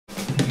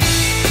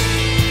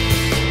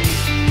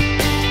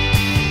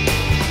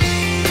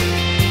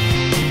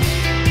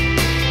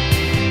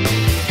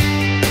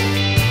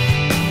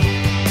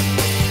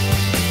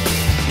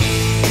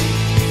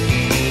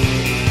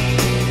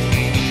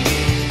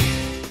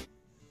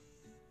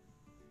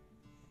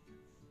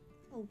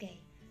Okay,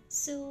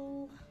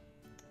 so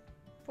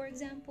for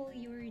example,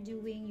 you're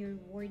doing your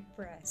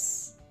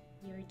WordPress,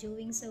 you're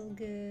doing so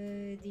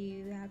good,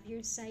 you have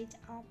your site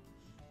up,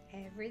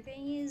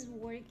 everything is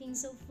working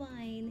so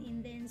fine,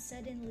 and then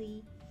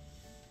suddenly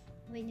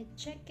when you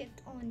check it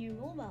on your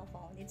mobile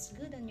phone, it's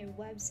good on your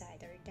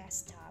website or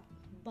desktop,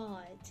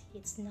 but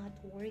it's not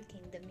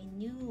working. The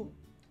menu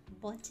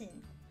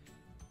button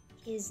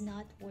is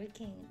not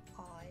working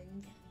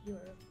on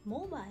your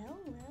mobile.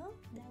 Well,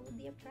 that would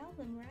be a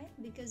problem, right?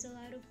 Because a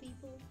lot of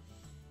people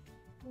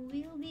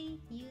will be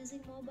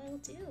using mobile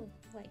too,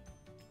 like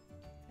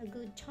a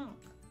good chunk.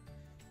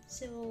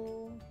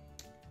 So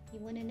you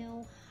want to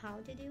know how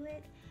to do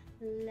it?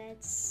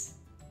 Let's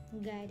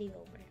guide you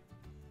over.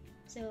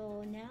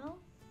 So now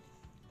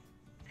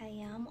I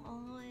am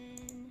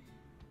on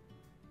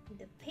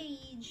the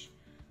page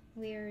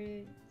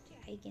where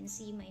I can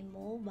see my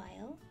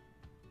mobile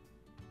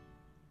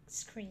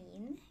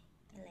screen,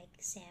 like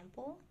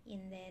sample,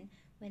 and then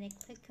when I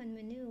click on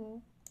menu,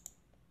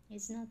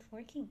 it's not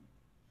working.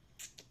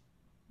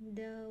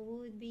 That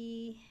would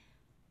be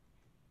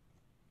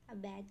a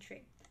bad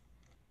trip.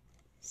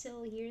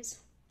 So here's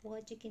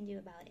what you can do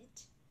about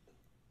it.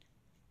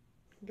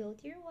 Go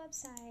to your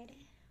website,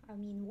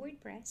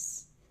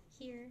 WordPress.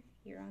 Here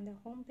you're on the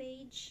home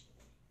page,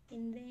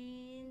 and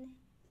then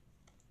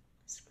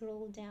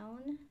scroll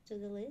down to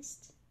the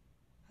list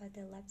at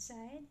the left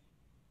side,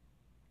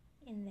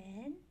 and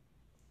then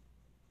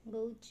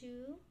go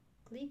to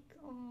click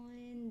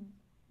on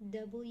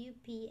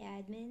WP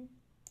admin.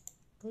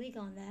 Click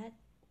on that,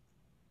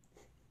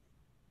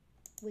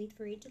 wait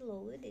for it to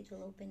load. It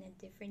will open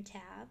a different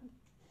tab,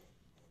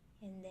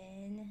 and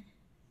then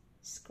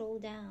scroll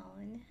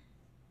down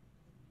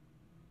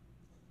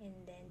and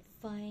then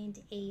find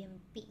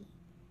AMP.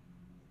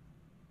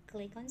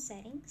 Click on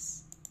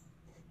settings.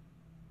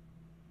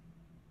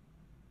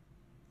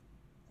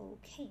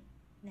 Okay,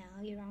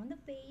 now you're on the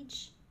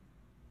page.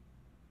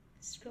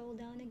 Scroll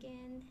down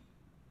again,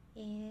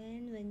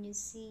 and when you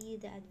see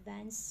the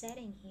advanced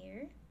setting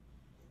here,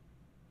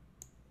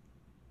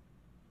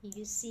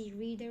 you see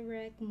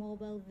redirect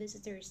mobile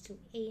visitors to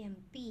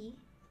AMP.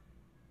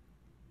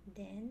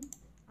 Then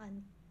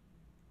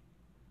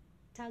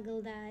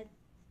toggle that,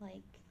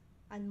 like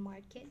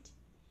unmark it,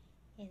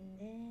 and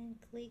then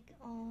click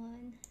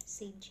on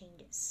save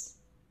changes.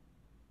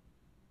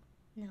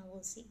 Now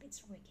we'll see if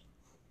it's working.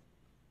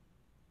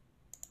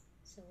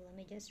 So let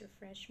me just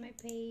refresh my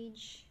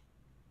page.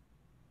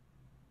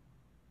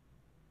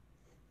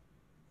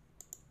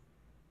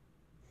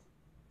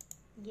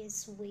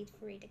 Just wait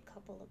for it a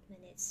couple of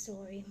minutes.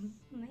 Sorry,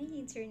 my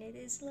internet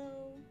is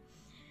slow.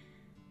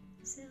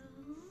 So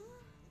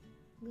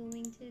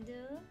going to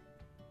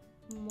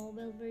the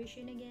mobile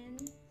version again.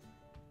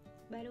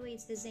 By the way,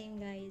 it's the same,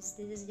 guys.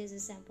 This is just a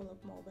sample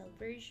of mobile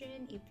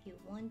version. If you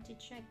want to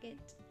check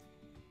it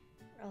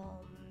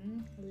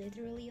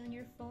literally on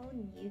your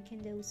phone, you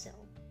can do so.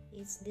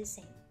 It's the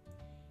same.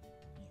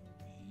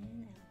 And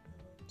then I'll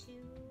go to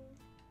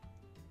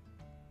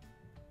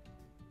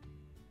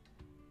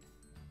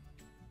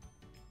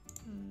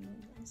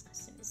advanced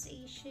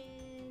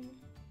customization.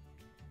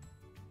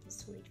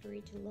 Just wait for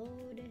it to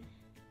load.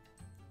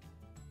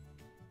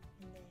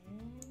 And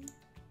then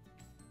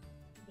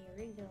there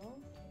we go.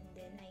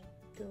 Then I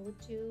go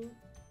to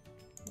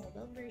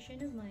mobile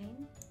version of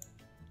mine,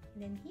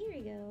 and then here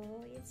we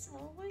go, it's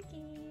all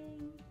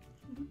working.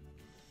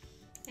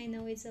 I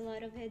know it's a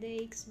lot of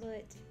headaches,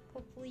 but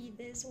hopefully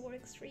this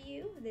works for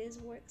you. This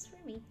works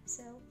for me.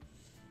 So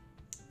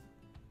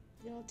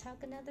we'll talk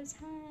another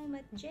time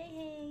at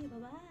J. Bye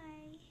bye.